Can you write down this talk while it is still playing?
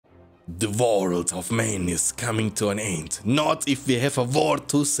The world of man is coming to an end. Not if we have a word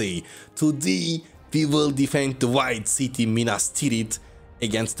to say. Today we will defend the white city Minas Tirith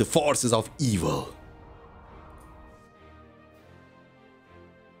against the forces of evil.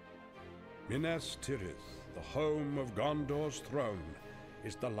 Minas Tirith, the home of Gondor's throne,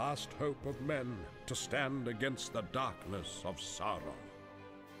 is the last hope of men to stand against the darkness of Sauron.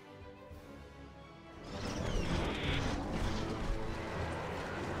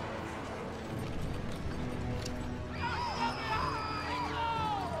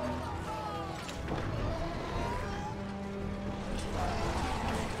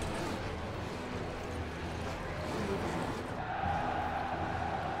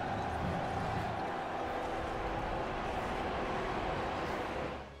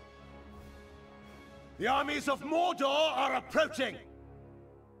 The armies of Mordor are approaching!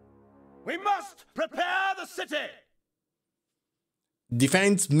 We must prepare the city!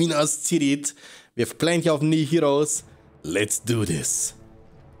 Defend Minas Tirith. We have plenty of new heroes. Let's do this.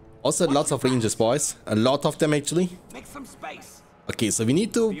 Also lots of rangers, boys. A lot of them actually. Make some space. Okay, so we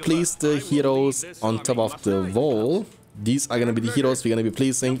need to place the heroes on top of the wall. These are gonna be the heroes we're gonna be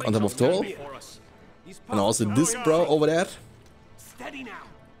placing on top of the wall. And also this bro over there. Steady now.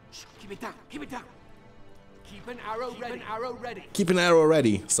 Keep it down. Keep it down. Keep an arrow ready. Keep an arrow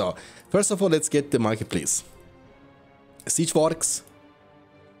ready. So, first of all, let's get the marketplace. Siege works.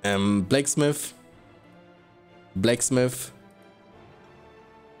 Blacksmith. Blacksmith.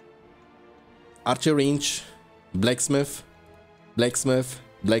 Archer range. Blacksmith. Blacksmith.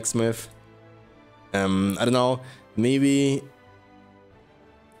 Blacksmith. I don't know. Maybe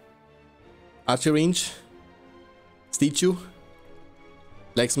archer range. Statue.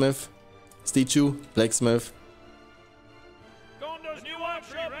 Blacksmith. Statue. Blacksmith.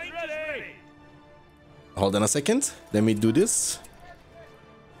 Hold on a second. Let me do this.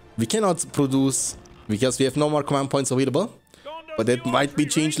 We cannot produce because we have no more command points available. But that might be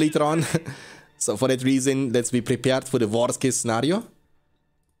changed later on. So for that reason, let's be prepared for the worst case scenario.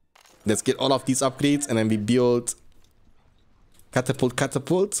 Let's get all of these upgrades and then we build catapult,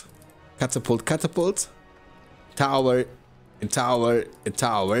 catapult, catapult, catapult, tower, a tower, a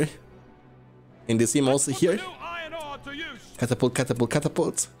tower. And the same also here. Catapult, catapult,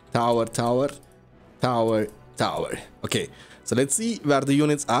 catapult, tower, tower, tower, tower. Okay, so let's see where the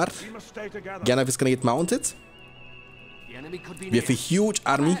units are. Gandalf is gonna get mounted. We have a huge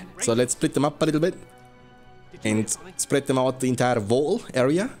army, so let's split them up a little bit and spread them out the entire wall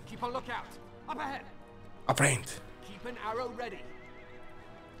area. Keep on lookout. Up ahead. Upright. Keep an arrow ready.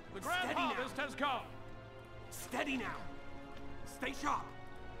 The Grand Harvest has come. Steady now. Stay sharp.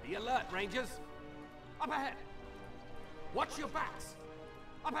 Be alert, Rangers. Up ahead. Watch your backs.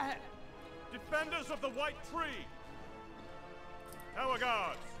 Up ahead. Defenders of the White Tree. Tower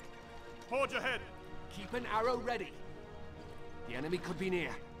guards. Forge ahead. Keep an arrow ready. The enemy could be near.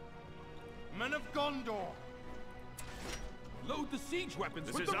 Men of Gondor. Load the siege weapons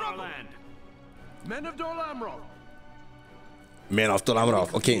This with is the our rubble. land. Men of Dol Amroth. Man of Dol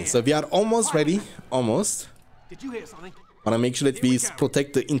Amroth. Okay, so we are almost ready. Almost. Did you hear something? Wanna make sure that we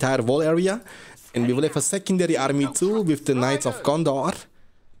protect the entire wall area. And we will have a secondary army too with the Knights of Gondor.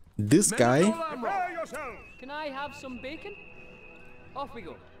 This guy. Prepare yourselves. Can I have some bacon? Off we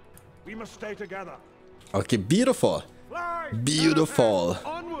go. We must stay together. Okay, beautiful. Fly. Beautiful.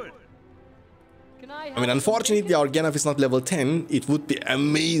 Onward. Can I I mean, unfortunately, our Gandalf is not level 10. It would be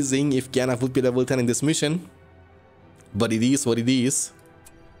amazing if Gandalf would be level 10 in this mission. But it is what it is.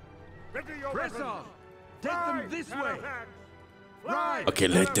 Ready your Press weapons. on. Take them this way. Fly. Okay,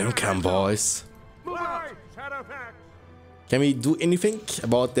 let them come, boys. Fly. Shadowfax. Can we do anything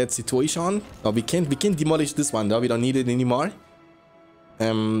about that situation? No, we can't. We can demolish this one though. We don't need it anymore.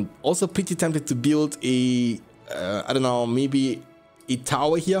 Also pretty tempted to build a, I don't know, maybe a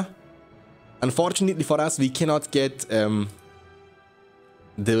tower here. Unfortunately for us, we cannot get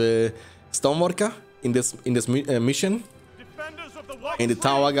the Stormwalker in this mission. And the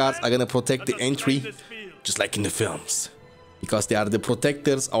tower guards are gonna protect the entry, just like in the films, because they are the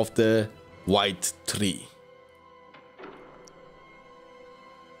protectors of the White Tree.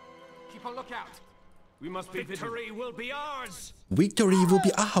 Keep on lookout. We must be Victory will be ours. Victory will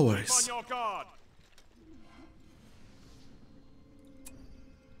be On ours. your guard.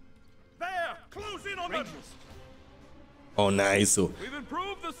 There. Close in on them. Oh, nice. So, We've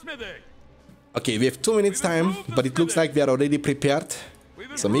improved the smithy. okay, we have 2 minutes time, but it looks like we are already prepared.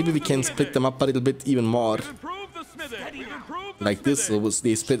 So maybe we can split them up a little bit even more. Improved the smithy. We've improved the Like this, smithy. so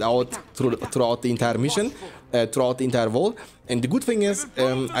they split out throughout the entire mission, throughout the entire wall. And the good thing is,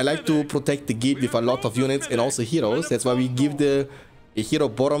 I like to protect the gate with a lot of units and also heroes. That's why we give the a hero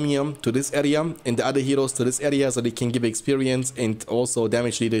Boromir to this area and the other heroes to this area so they can give experience and also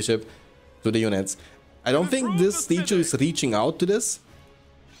damage leadership to the units. I don't think this statue is reaching out to this.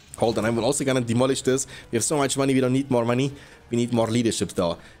 Hold on, I'm also gonna demolish this. We have so much money, we don't need more money. We need more leadership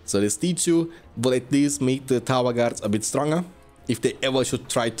though. So the statue will at least make the tower guards a bit stronger if they ever should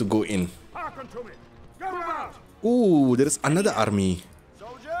try to go in. Ooh, there is another army.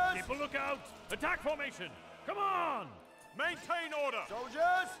 Soldiers, keep a lookout. Attack formation. Come on. Maintain order.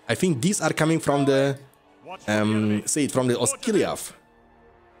 Soldiers. I think these are coming from the say it from the Osgiliath.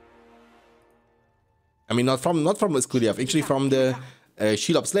 I mean not from Osgiliath, actually from the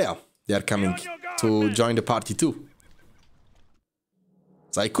Shelob Slayer. They are coming to join the party too.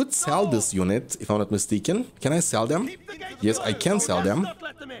 So I could sell this unit if I'm not mistaken. Can I sell them? Yes, I can sell them.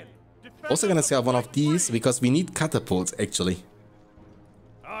 Also gonna sell one of these because we need catapults actually.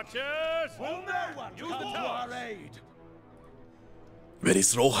 Archers. Use the tower. Where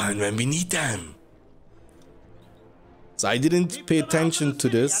is Rohan when we need them? So I didn't pay attention to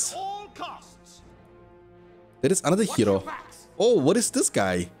this. There is another hero. Oh, what is this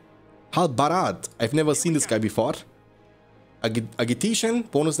guy? Hal Barad. I've never seen this guy before. Agitation,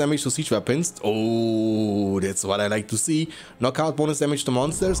 bonus damage to siege weapons. Oh, that's what I like to see. Knockout, bonus damage to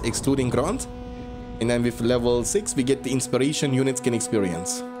monsters, excluding grunt. And then with level 6, we get the inspiration units can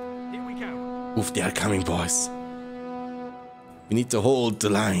experience. Here we go. Oof, they are coming, boys. We need to hold the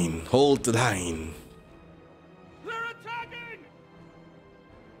line. Hold the line. They're attacking.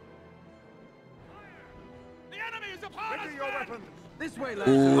 The enemy is upon us. Your weapons. This way,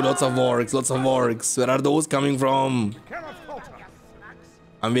 Ooh, lots of wargs, lots of wargs. Where are those coming from?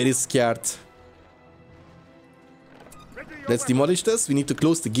 I'm very scared. Let's demolish this. We need to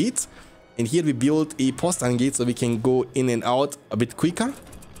close the gate. And here we build a postern gate so we can go in and out a bit quicker.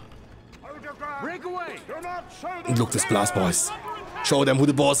 Break away. And look this blast, boys. Show them who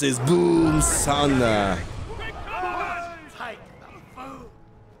the boss is. Boom, son.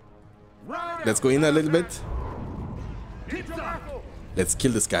 Let's go in a little bit. Let's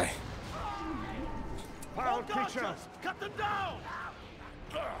kill this guy. Cut them down.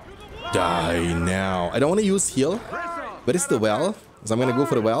 Die now. I don't want to use heal. Where is the well? So I'm gonna go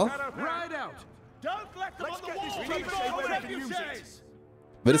for the well. Don't let them on the wall.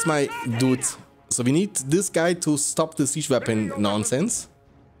 Where is my dude? So we need this guy to stop the siege weapon nonsense.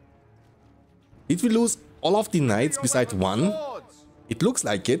 Did we lose all of the knights besides one? It looks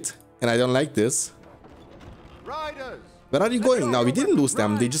like it, and I don't like this. Where are you going? No, we didn't lose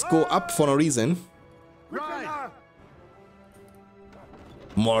them. They just go up for no reason.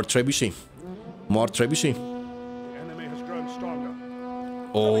 More trebuchet. More trebuchet. Enemy has grown stronger.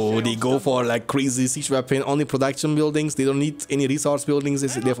 Oh, they go for like crazy siege weapon. Only production buildings. They don't need any resource buildings.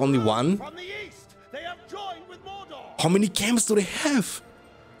 They have only one. From the east, they have joined with Mordor. How many camps do they have?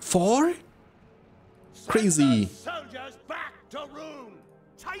 4? Crazy. Soldiers back to Rune.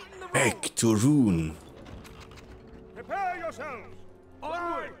 Tighten the rope. Back to Rune. Prepare yourselves.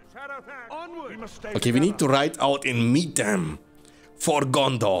 Onward. Onward. We must stay Okay, we need to ride out and meet them. For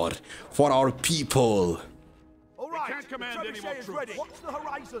Gondor. For our people. All right. can't command any more troops. Watch the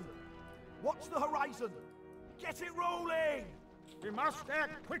horizon. Watch the horizon. Get it rolling. We must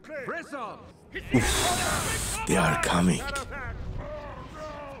act quickly. Press on. They are coming.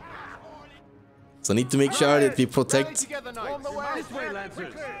 So need to make sure that we protect. This way,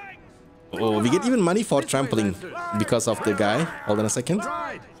 Lancers. Oh, we get even money for trampling because of the guy. Hold on a second.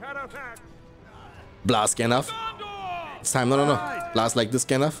 Blast Gandalf. It's time. No. Blast like this,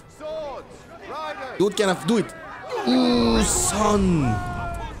 Gandalf. Do it, Gandalf. Do it. Ooh, son.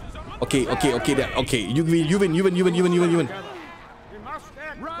 Okay. You win.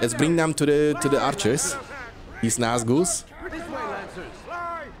 Let's bring them to the archers. These Nazgûls.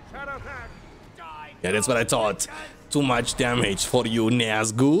 Yeah, that's what I thought. Too much damage for you,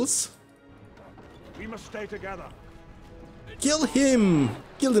 Nazgûls. We must stay together. Kill him.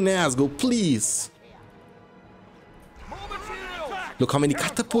 Kill the Nazgûl, please. Look how many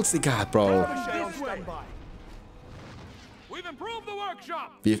catapults they got, bro. We've improved the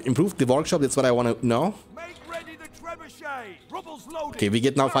workshop. We've improved the workshop. That's what I want to know. Make ready the trebuchet. Rubble's loaded. Okay, we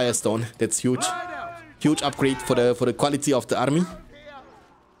get now Firestone. That's huge. Huge upgrade for the quality of the army.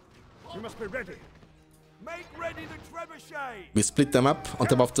 We must be ready. Make ready the trebuchet. We split them up on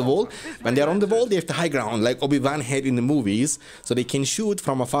top of the wall. When they're on the wall, they have the high ground, like Obi-Wan had in the movies, so they can shoot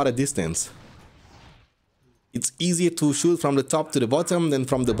from a far distance. It's easier to shoot from the top to the bottom than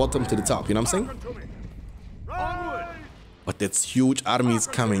from the bottom to the top, you know what I'm saying? But that's huge armies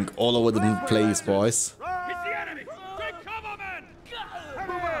coming all over the place, boys. It's the enemy. Take cover, men.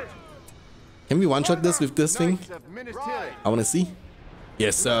 Can we one-shot this with this thing? I want to see.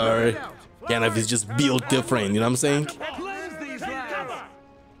 Yes, sir. Gandalf is just built different, you know what I'm saying?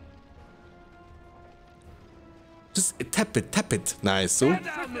 Just tap it, tap it. Nice, so.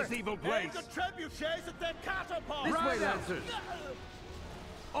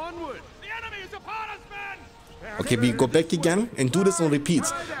 Okay, we go back again and do this on repeat.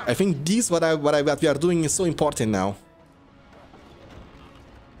 I think this what we are doing is so important now.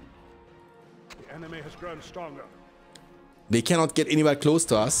 The enemy has grown stronger. They cannot get anywhere close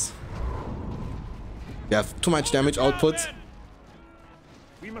to us. They have too much damage output.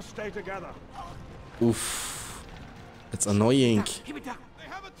 We must stay together. Oof. It's annoying. Keep it down. They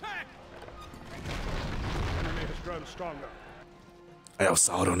have attacked. The enemy has grown stronger. Oh,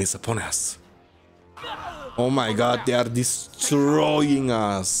 Sauron is upon us. Oh my god, they are destroying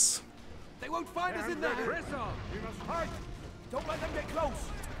us. They won't find us in there. We must fight. Don't let them get close.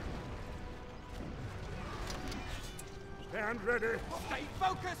 Stand ready. Stay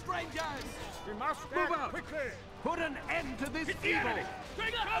focused, Rangers. We must move out quickly. Put an end to this evil.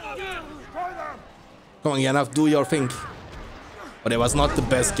 Take cover. Destroy them. Come on, Gandalf, do your thing. But it was not the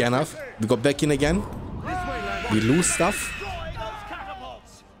best, Gandalf. We go back in again. We lose stuff.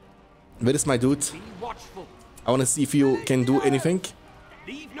 Where is my dude? Be watchful. I want to see if you can do anything.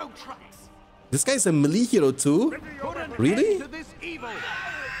 Leave no tracks. This guy's a melee hero too? Really? To this evil.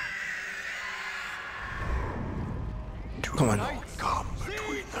 Come on. Come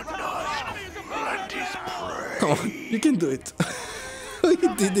between the knives and his prey. Come on, you can do it. We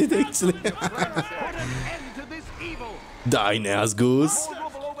did it actually. Put an end to this evil. Die, Nazgûs.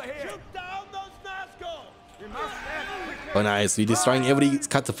 Oh nice, we're destroying every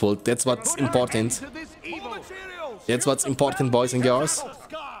catapult. That's what's important. To this evil. That's what's important, boys and girls.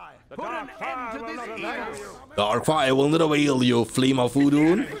 Put an end to this evil. Dark fire will not avail you, flame of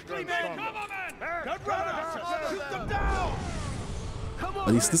Udun.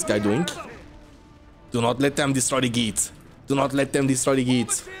 What is this guy doing? Do not let them destroy the gate. Do not let them destroy the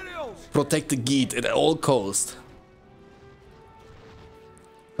gate. Protect the gate at all costs.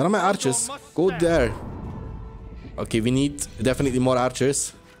 Where are my archers? Go there. Okay, we need definitely more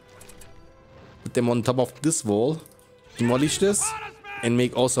archers. Put them on top of this wall. Demolish this. And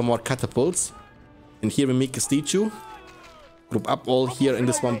make also more catapults. And here we make a statue. Group up all here in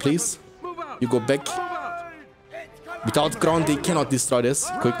this one, please. You go back. Without ground, they cannot destroy this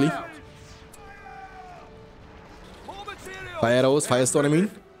quickly. Fire arrows, firestorm, I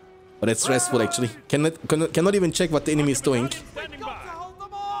mean. But it's stressful actually. Cannot even check what the enemy is doing.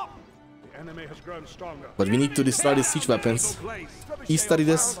 But we need to destroy these siege weapons. He studied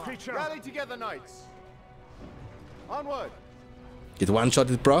this. Rally together, knights. Onward. Get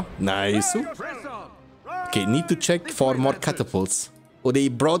one-shotted, bro. Nice. Okay, need to check for more catapults. Oh, they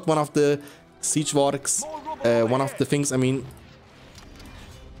brought one of the siege works. One of the things, I mean.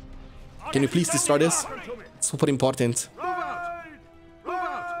 Can you please destroy this? It's super important.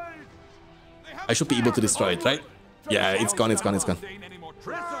 I should be able to destroy it, right? Yeah, it's gone, it's gone, it's gone.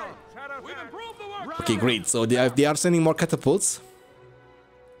 Okay, great. So they are sending more catapults.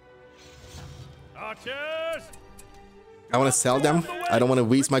 Archers. I want to sell them. I don't want to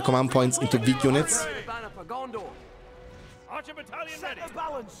waste my command points into weak units. Archer battalion ready.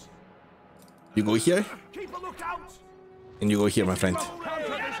 You go here. Keep a lookout. And you go here, my friend.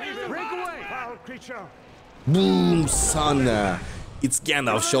 Break away. Foul creature. Boom, son. It's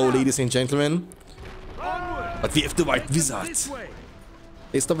Gandalf's show, ladies and gentlemen. But we have the White Wizard.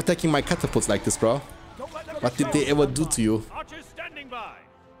 Hey, stop attacking my catapults like this, bro. What did they ever do to you? Archers standing by.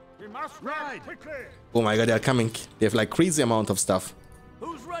 We must ride quickly. Oh my god, they are coming. They have like crazy amount of stuff.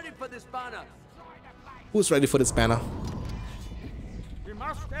 Who's ready for this banner? Who's ready for this banner? We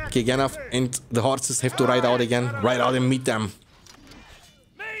must Okay, Gandalf and the horses have to ride out again. Ride out and meet them.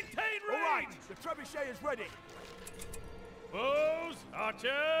 maintain Right. range. The trebuchet is ready. Bows,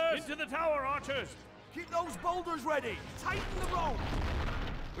 archers. Into the tower, archers. Keep those boulders ready. Tighten the rope.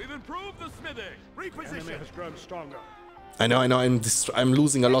 We've improved the smithing. Reposition. Enemy has grown stronger. I know. I'm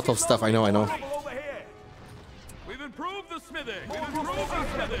losing a lot of stuff. I know. Trouble over here. We've improved the smithing. We've improved the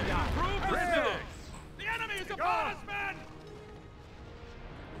smithing. Improved the smithing. The enemy is upon us, men.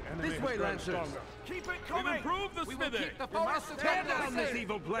 This way, Lancers. Keep it We've coming. improved the We will smithing. keep the forest tear down this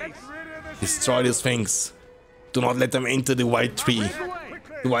evil place. Destroy these things. Do not let them enter the White Tree.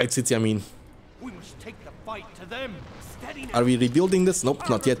 The White City, I mean. We must take the fight to them. Steady now. Are we rebuilding this? Nope,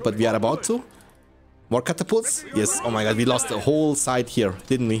 not yet, but we are about to. More catapults? Yes. Oh my god, we lost the whole side here,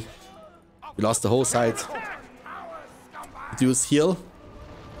 didn't we? We lost the whole side. Reduce heal.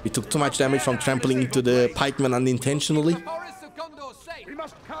 We took too much damage from trampling into the pikemen unintentionally. Forests of Gondor safe. We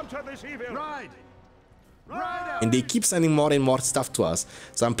must counter this evil. Ride. And they keep sending more and more stuff to us.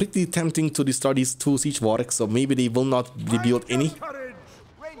 So I'm pretty tempting to destroy these 2 siege warriors, so maybe they will not rebuild any.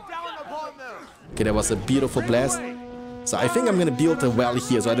 Okay, that was a beautiful blast. So I think I'm gonna build a well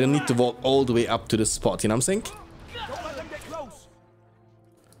here, so I don't need to walk all the way up to the spot, you know what I'm saying?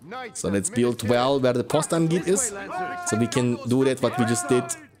 So let's build well where the post-time gate is, so we can do that what we just did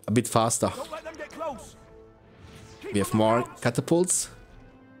a bit faster. We have more catapults.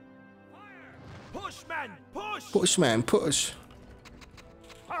 Push, man, push.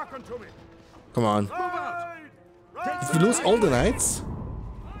 Come on. If we lose all the knights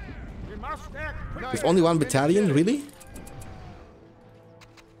with only 1 battalion, really?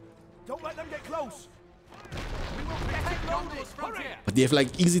 But they have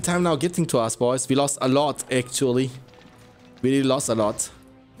like easy time now getting to us, boys. We lost a lot, actually. We really lost a lot.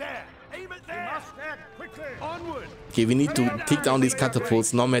 Okay, we need to take down these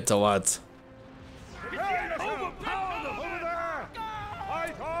catapults no matter what.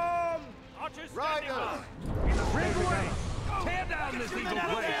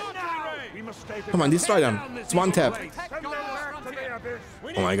 Come on, destroy them. It's 1 tap.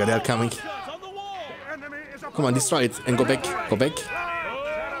 Oh my god, they're coming. Come on, destroy it and go back. Go back.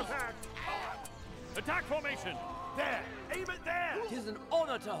 Attack formation. There, aim it there. It is an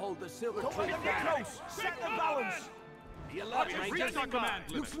honor to hold the silver Don't tree let them get flag. close. Set the balance. Be alert, Rangers.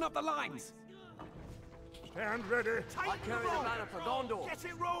 Loosen up the lines. Stand ready. I carry the banner for Gondor. Get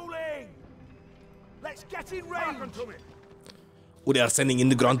it rolling. Let's get in range. Oh, they are sending in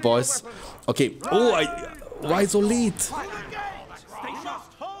the ground, boys. Okay. Oh, why so late? Stay sharp.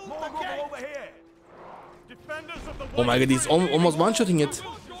 More rubble over here. Defenders of the Oh my god, he's almost one-shotting it.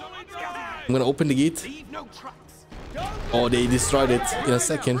 I'm gonna open the gate. Leave no tracks. Oh, they destroyed it in a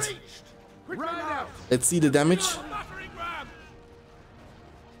second. Let's see the damage.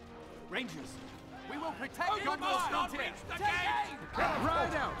 Rangers, we will protect Gondor's frontier.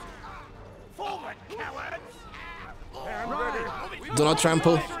 Ride out. Forward, cowards. Do not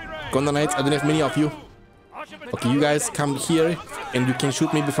trample. Gondor Knights, I don't have many of you. Okay, you guys come here and you can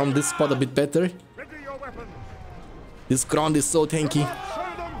shoot maybe from this spot a bit better. This ground is so tanky.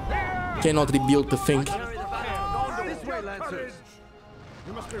 Cannot rebuild the thing.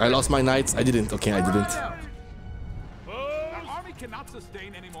 I lost my knights. I didn't. Okay, I didn't. Our army cannot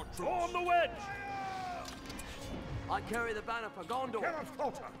sustain any more troops. On the wedge. I carry the banner for Gondor.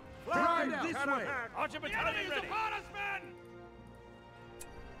 Ride this way. Archer battalion ready.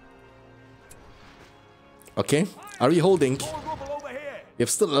 Okay, are we holding? More rubble over here. We have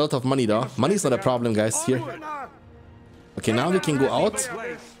still a lot of money though. Money is not a problem, guys, here. Okay, now we can go out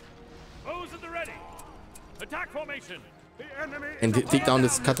Foes at the ready. Attack formation. and take down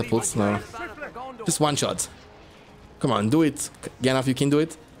these catapults now. Just 1 shot. Come on, do it. Gandalf, you can do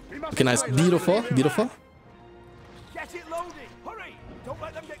it. Okay, nice. Beautiful, beautiful. Get it loaded. Hurry. Don't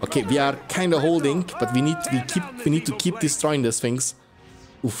let them get Okay, we are kind of holding, but we need to keep destroying these things.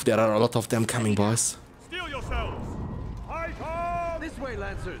 Oof, there are a lot of them coming, boys. Steel yourselves. This way,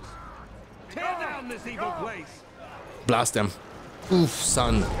 Lancers. Tear down this evil place. Blast them. Oof,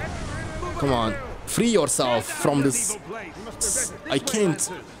 son. Come on. Free yourself from this. I can't.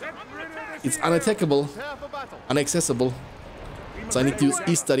 It's unattackable. Unaccessible. So I need to use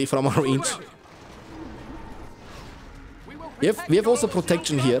E-study from our range. We have also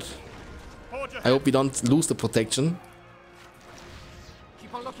protection here. I hope we don't lose the protection.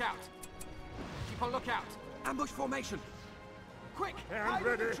 Keep on lookout. Keep on lookout. Ambush formation. Quick. Hide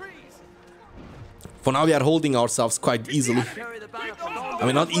in the trees. For now we are holding ourselves quite easily. Carry the banner for Gondor. I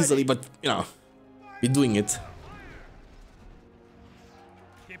mean, not easily, but, you know, we're doing it.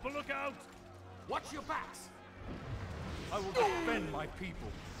 Keep a lookout. Watch your backs. I will defend my people.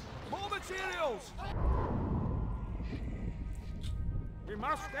 More materials. We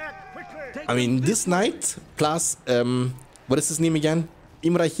must act quickly. I mean, this knight plus, what is his name again?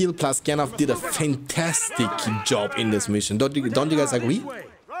 Imrahil plus Gandalf did a fantastic job in this mission. Don't you guys agree?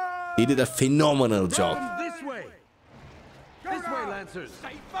 They did a phenomenal job. This way. This way, Lancers.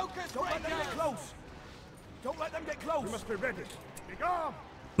 Stay focused. Don't let them get close. Don't let them get close. We must be ready. Be gone.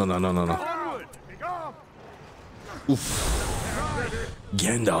 No. Onward. Be gone. Oof.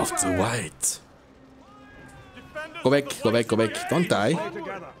 Gandalf the White. Go back. Don't die.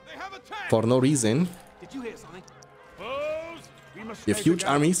 For no reason. Did you hear something? Foes. We have huge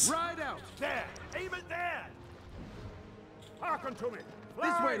armies. Ride out. There. Aim it there. Hearken to me.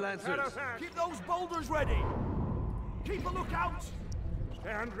 This way, Lancers. Keep those boulders ready. Keep a lookout.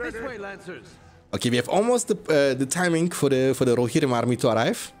 Stand ready. This way, Lancers. Okay, we have almost the timing for the Rohirrim army to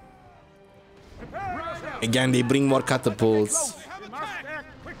arrive. Again, they bring more catapults. We must act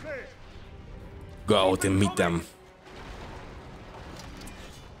quickly. Go out and meet them.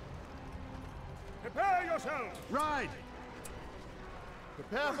 Prepare yourselves. Ride.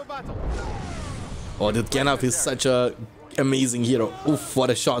 Prepare for battle. Oh, that Gandalf is such a amazing hero. Oof, what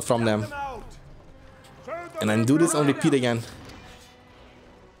a shot from them. And then do this on repeat again.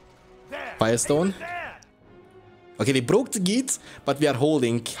 Firestone. Okay, they broke the gate, but we are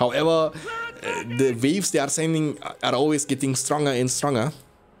holding. However, the waves they are sending are always getting stronger and stronger.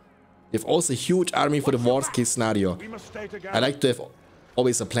 They have also a huge army for the worst case scenario. We must stay together. I like to have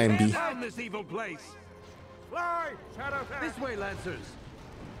always a plan B. Down this evil place. Fly, Shadow. This way, Lancers.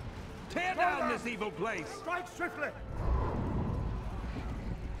 Tear down this evil place. Strike swiftly.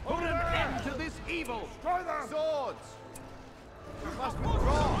 Put an end to this evil. Destroy them. Swords. We must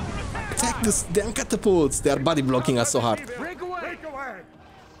withdraw. Attack this damn catapults. They are body blocking us so hard. Break away. Break away.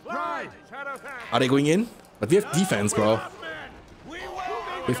 Ride. Shadow. Are they going in? But we have defense, bro.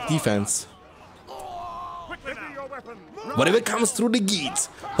 We have defense. Quickly now. Your weapon. Whatever comes through the gate,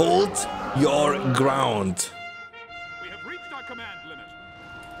 hold your ground. We have reached our command limit.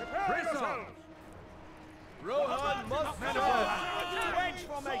 Prepare yourselves. Rohan must Wedge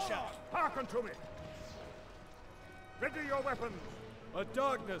formation. Hearken to me. Ready your weapons. A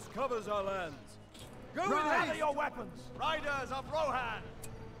darkness covers our lands. Go with your weapons. Riders of Rohan.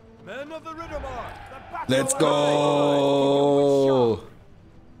 Men of the Riddermark. Let's go.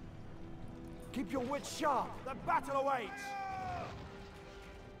 Keep your wits sharp. The battle awaits.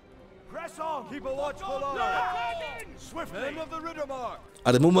 Press on. Keep a watchful eye. Swiftly. Men of the Riddermark.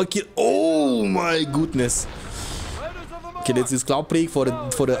 Are the Mumma kill? Oh my goodness. Riders of the Okay, that's this cloud break for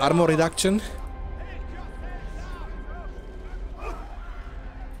the armor reduction.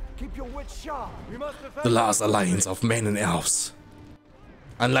 Keep your wits sharp. We must defend The last alliance of men and elves.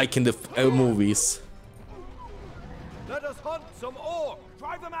 Unlike in the movies. Let us hunt some orc.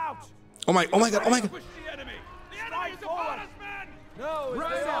 Drive them out. Oh my god, oh my god. Push the enemy. The enemy is upon us, men. No,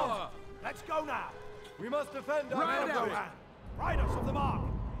 Right it's out. hour. Let's go now. We must defend our Right country. out. Riders of the mark.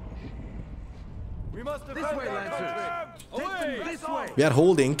 We must defend This way, our Lancers. country. Take them this way. We are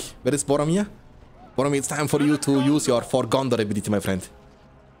holding. Where is Boromir? Boromir, it's time for you to use your For Gondor ability, my friend.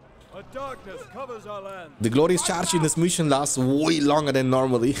 A darkness covers our land. The glorious charge in this mission lasts way longer than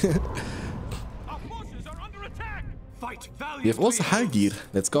normally. Our forces are under attack. Fight valiantly. We have also Haldir.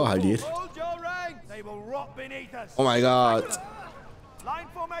 Let's go, Haldir. Hold your ranks. They will rot beneath us. Oh my god. Line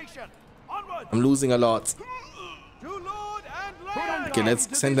formation. Onward. I'm losing a lot. To Lord and Land. Okay,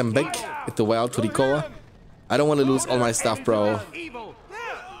 let's send them back at the well to recover. I don't want to lose all my stuff, bro. Evil.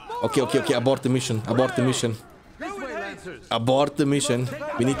 Okay. Abort the mission. Abort the mission. This way, Lancers. Abort the mission.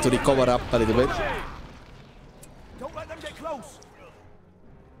 We need to recover up a little bit. Don't let them get close.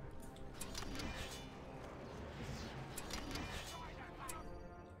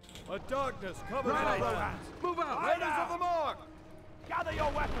 A darkness covers our land. Move out. Riders of the mark. Gather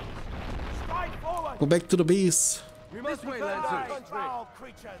your weapons. Strike forward. Go back to the base. We must way, defend our Lancers. country. Foul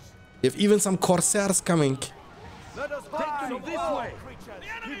creatures. We have even some corsairs coming. Let us Take fight them some this war way. creatures.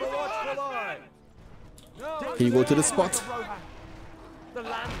 Keep a watchful eye. No, Can you go to the spot? The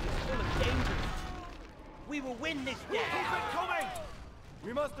land is full of danger. We will win this day. Keep it coming.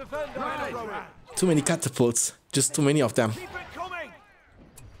 We must defend our Right. Rohan. Too many catapults. Just too many of them. Keep it coming.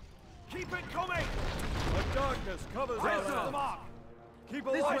 Keep it coming. The darkness covers our land. Keep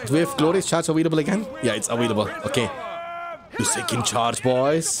a watchful Do we have glorious charge available again? Yeah, it's available. Okay. You second charge,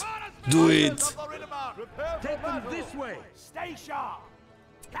 boys. Do it. Prepare for Take them battle. this way. Stay sharp.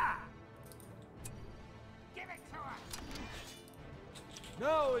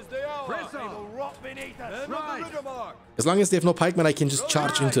 Now is the hour. Press They on. will rot beneath us. Men Right. of the Riddermark. As long as they have no pikemen, I can just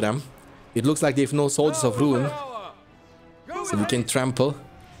charge into them. It looks like they have no soldiers of ruin, Hour. so we can trample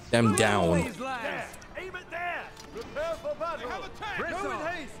them down. These lands. There. Aim it there. Prepare for battle. Press Go in on.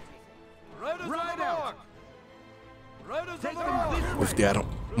 haste. Riders Ride of the out. mark. Riders Take of the them mark. this way. If they are,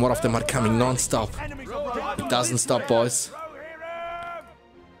 more of them are coming non-stop. Enemies of Rohan. It doesn't stop, boys. Row here.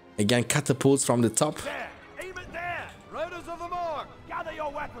 Again, catapults from the top. There. Aim it there. Riders of the mark. Gather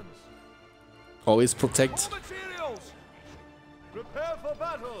your weapons. Always protect. All materials. Prepare for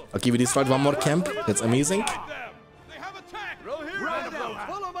battle. Okay, we destroyed one more camp. That's amazing. Them. They have attacked. Row here. Ride Men of out. Rohan.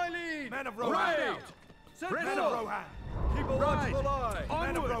 Follow my lead. Men of Rohan. Ride out. Men Press of on. Rohan. Keep a Ride. watchful eye. Men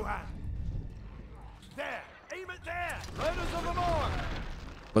of Onward. Rohan. There. Aim it there. Riders of the mark.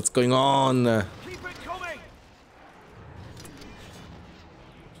 What's going on? Keep it coming.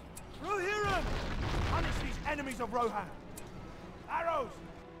 Rohirrim. Punish these enemies of Rohan. Arrows.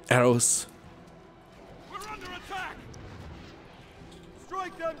 Arrows. We're under attack.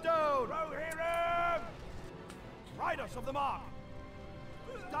 Strike them down. Rohirrim. Riders of the mark.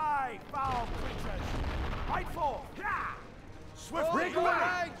 Die, foul creatures! Fight for! Swift Break away!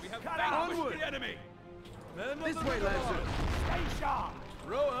 away! We have vanquished the enemy! This way, Lancers. Stay sharp!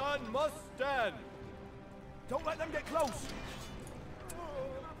 Rohan must stand! Don't let them get close!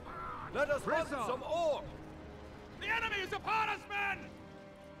 Let us hunt some orc! The enemy is upon us, men!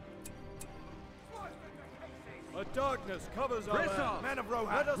 A darkness covers our land. Men of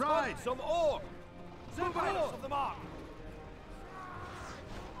Rohan, let us Ride. hunt some orc! Zoom-Out of the mark!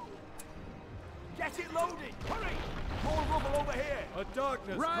 Get it loaded! Hurry! More rubble over here! A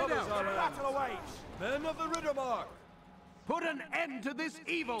darkness covers our land. Battle awaits! Men of the Riddermark! Put an end to this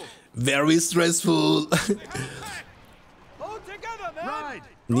evil. Very stressful. All together, men! Ride.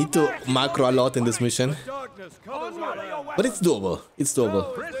 Need to macro a lot in this mission, Darkness covers our land. but it's doable. It's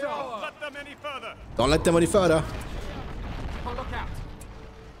doable. Press on! Let them any further! Don't let them any further. Oh, look out!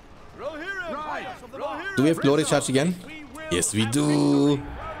 Rohirrim! Riders of the mark! Do we have glory charge again? Yes, we do.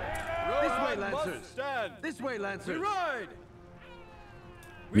 This way, Lancers. Stand! This way, Lancers. Ride!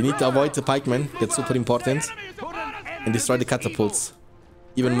 We need to avoid the pikemen. That's super important. Put an end And destroy to the this catapults.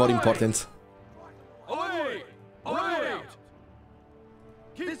 Even more important. Away! evil. Away! Out.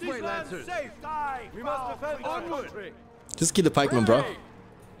 Keep This these way, lands Lancers. safe! Die! We must defend our country! Just kill the pikemen, bro.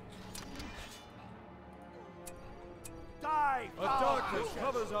 Die! A darkness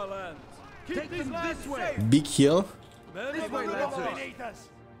covers our lands! Keep Take these them lands this way. safe! Big heal. Men This of way, the Lancers. beneath us!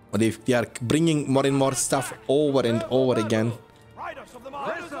 But they are bringing more and more stuff over and over again. Riders of the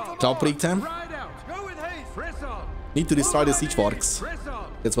mark! Top rig time. Ride out. Go with haste! Press on. Need to destroy the siege works. Press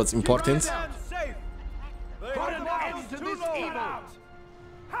on. That's what's important. Stand safe! They Put have an lost end to too this long. evil.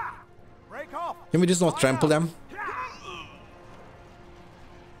 Ha! Break off! Can we just not trample them?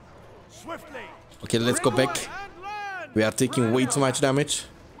 Swiftly! Okay, let's go back. And land! We are taking way too much damage.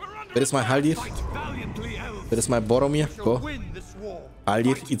 Where is my Haldir? Where is my Boromir? Go.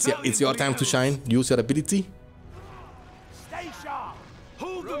 Haldir, it's your time to shine. Use your ability. Stay sharp!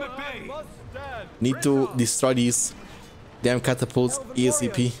 Hold them at bay! Must stand! Need to destroy these damn catapults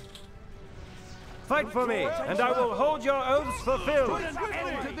ASAP. Fight for me, and I will hold your oaths fulfilled! Put an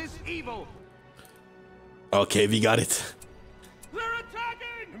end to this evil. Okay, we got it. They're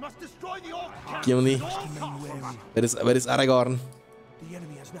attacking! We must destroy the orc camp! Gimli. Where is Aragorn? The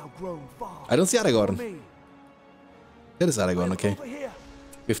enemy has now grown far. I don't see Aragorn. Me. There is Aragorn, okay. Over here.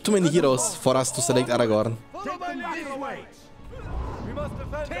 We have too many heroes for us to select Aragorn. Follow my lead. We must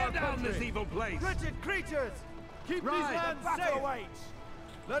defend Tear our down country. this evil place. Wretched creatures! Keep Right. these lands safe! Awaits.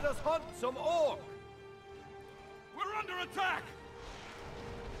 Let us hunt some orc! We're under attack!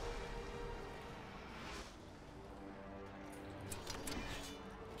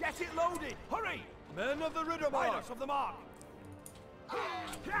 Get it loaded! Hurry! Men of the Riddermark! of the mark!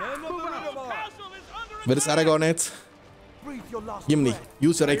 Men of the Riddermark! Castle is under Where is Aragorn at? Breathe your last Gimli, breath.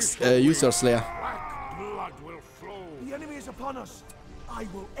 use your Slayer. Blood will flow. The enemy is upon us. I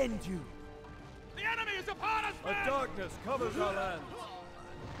will end you. The enemy is upon us, men! A darkness covers our land.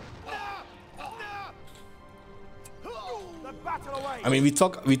 The battle awaits. I mean, we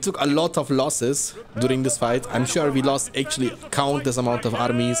took a lot of losses during this fight. I'm sure we lost actually countless amount of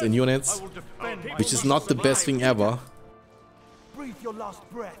armies and units, which is not the best thing ever. Breathe your last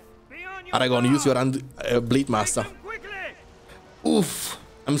breath. Aragorn, use your Blade Master. Oof,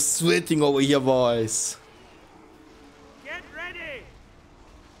 I'm sweating over here, boys. Get ready.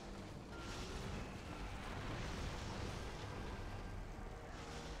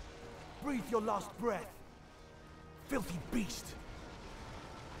 Breathe your last breath. Filthy beast.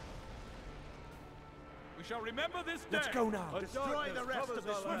 We shall remember this day! Let's go now. Destroy the rest of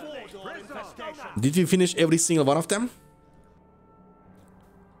this Mordor infestation. Did we finish every single one of them?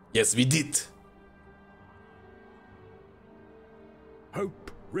 Yes, we did.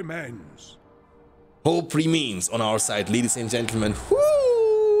 Hope remains. Hope remains on our side, ladies and gentlemen.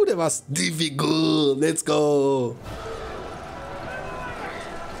 Woo! That was difficult. Let's go.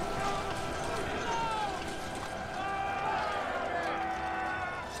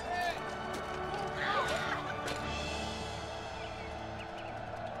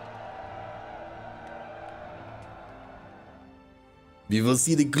 We will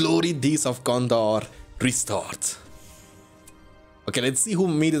see the glory days of Gondor restored. Okay, let's see who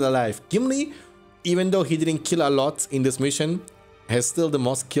made it alive. Gimli, even though he didn't kill a lot in this mission, has still the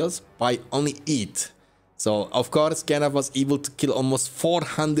most kills by only 8. So, of course, Gandalf was able to kill almost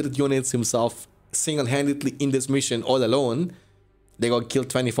 400 units himself single-handedly in this mission all alone. They got killed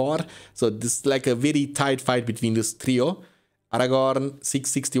 24. So, this is like a very tight fight between this trio. Aragorn,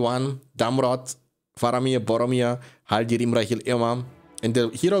 661, Damrod, Faramir, Boromir, Haldir, Imrahil, Imam. And the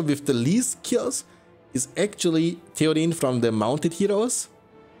hero with the least kills is actually Theoden from the Mounted Heroes.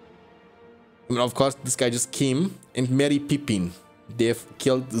 I mean, of course, this guy just came and Mary Pippin. They've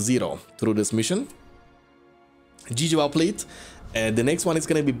killed 0 through this mission. GG, well played. The next one is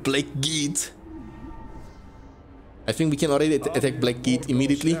gonna be Black Gate. I think we can already attack Black Gate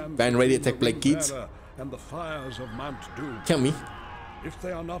immediately. Ban ready attack Black Gate. And the fires of Mount Doom. Can we? If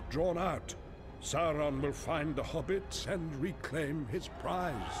they are not drawn out, Sauron will find the hobbits and reclaim his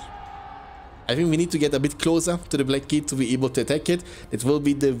prize. I think we need to get a bit closer to the Black Gate to be able to attack it. That will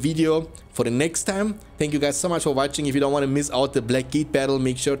be the video for the next time. Thank you guys so much for watching. If you don't want to miss out the Black Gate battle,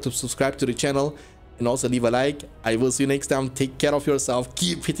 make sure to subscribe to the channel and also leave a like. I will see you next time. Take care of yourself.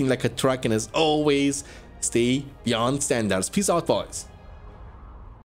 Keep hitting like a truck. And as always, stay beyond standards. Peace out, boys.